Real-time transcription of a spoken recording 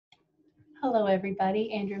Hello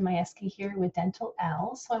everybody, Andrea here with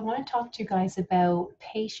Dentalelle. So I want to talk to you guys about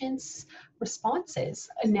patients' responses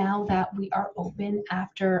now that we are open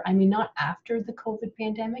after, not after the COVID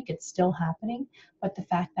pandemic, it's still happening, but the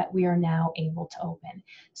fact that we are now able to open.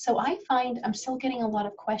 So I find I'm still getting a lot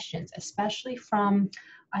of questions, especially from,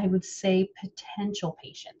 I would say, potential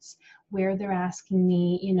patients, where they're asking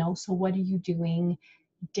me, so what are you doing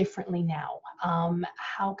differently now?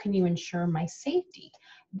 How can you ensure my safety?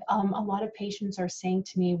 A lot of patients are saying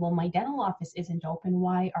to me, well, my dental office isn't open.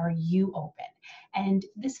 Why are you open? And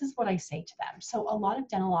this is what I say to them. So a lot of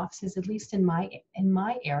dental offices, at least in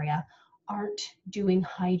my area, aren't doing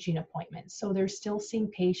hygiene appointments. So they're still seeing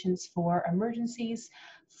patients for emergencies,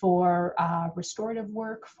 for restorative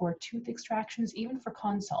work, for tooth extractions, even for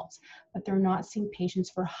consults, but they're not seeing patients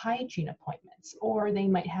for hygiene appointments, or they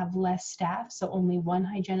might have less staff, so only one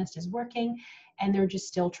hygienist is working, and they're just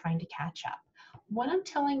still trying to catch up. What I'm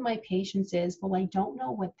telling my patients is, well, I don't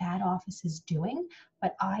know what that office is doing,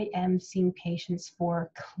 but I am seeing patients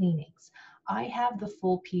for cleanings. I have the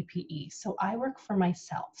full PPE, so I work for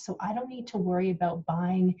myself. So I don't need to worry about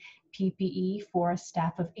buying PPE for a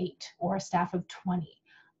staff of 8 or a staff of 20.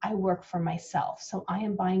 I work for myself, so I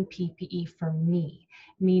am buying PPE for me,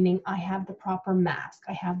 meaning I have the proper mask,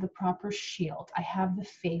 I have the proper shield, I have the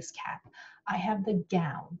face cap, I have the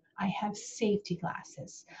gown, I have safety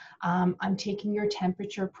glasses. I'm taking your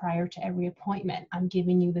temperature prior to every appointment. I'm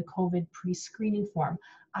giving you the COVID pre-screening form.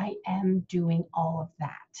 I am doing all of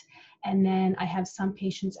that. And then I have some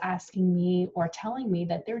patients asking me or telling me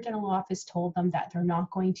that their dental office told them that they're not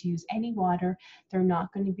going to use any water, they're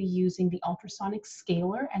not going to be using the ultrasonic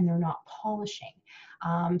scaler, and they're not polishing.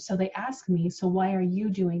 So they ask me, so why are you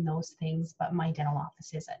doing those things but my dental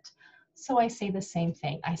office isn't? So I say the same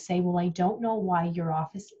thing. I say, well, I don't know why your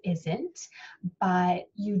office isn't, but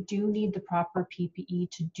you do need the proper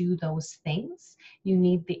PPE to do those things. You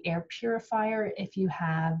need the air purifier if you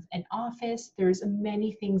have an office. There's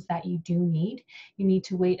many things that you do need. You need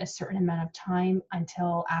to wait a certain amount of time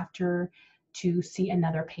until after to see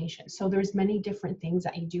another patient. So there's many different things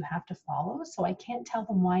that you do have to follow. So I can't tell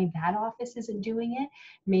them why that office isn't doing it.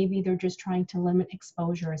 Maybe they're just trying to limit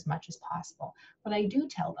exposure as much as possible. But I do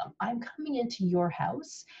tell them, I'm coming into your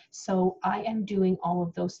house, so I am doing all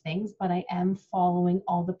of those things, but I am following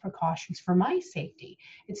all the precautions for my safety.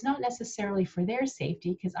 It's not necessarily for their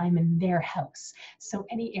safety because I'm in their house. So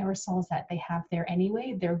any aerosols that they have there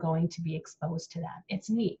anyway, they're going to be exposed to that. It's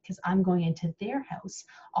neat because I'm going into their house,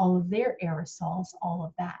 all of their aerosols, all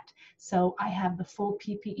of that. So I have the full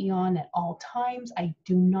PPE on at all times. I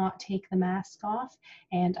do not take the mask off,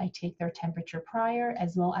 and I take their temperature prior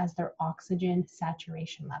as well as their oxygen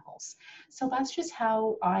saturation levels. So that's just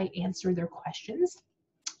how I answer their questions.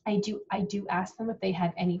 I do ask them if they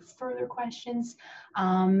have any further questions,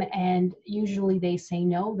 and usually they say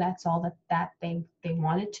no. That's all that they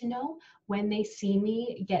wanted to know. When they see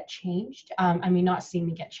me get changed, not see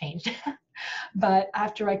me get changed, but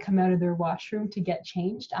after I come out of their washroom to get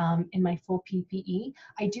changed in my full PPE,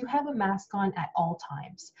 I do have a mask on at all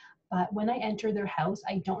times. But when I enter their house,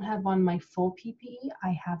 I don't have on my full PPE,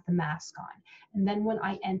 I have the mask on. And then when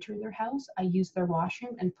I enter their house, I use their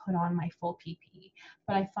washroom and put on my full PPE.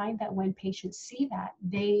 But I find that when patients see that,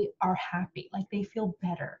 they are happy, like they feel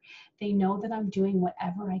better. They know that I'm doing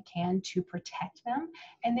whatever I can to protect them,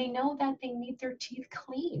 and they know that they need their teeth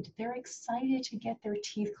cleaned. They're excited to get their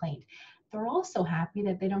teeth cleaned. They're also happy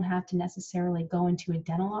that they don't have to necessarily go into a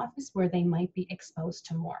dental office where they might be exposed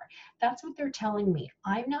to more. That's what they're telling me.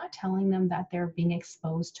 I'm not telling them that they're being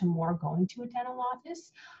exposed to more going to a dental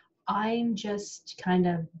office. I'm just kind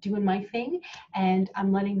of doing my thing, and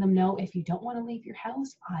I'm letting them know, if you don't want to leave your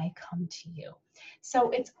house, I come to you.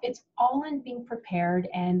 So it's all in being prepared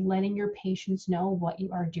and letting your patients know what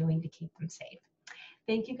you are doing to keep them safe.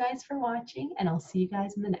 Thank you guys for watching, and I'll see you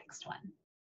guys in the next one.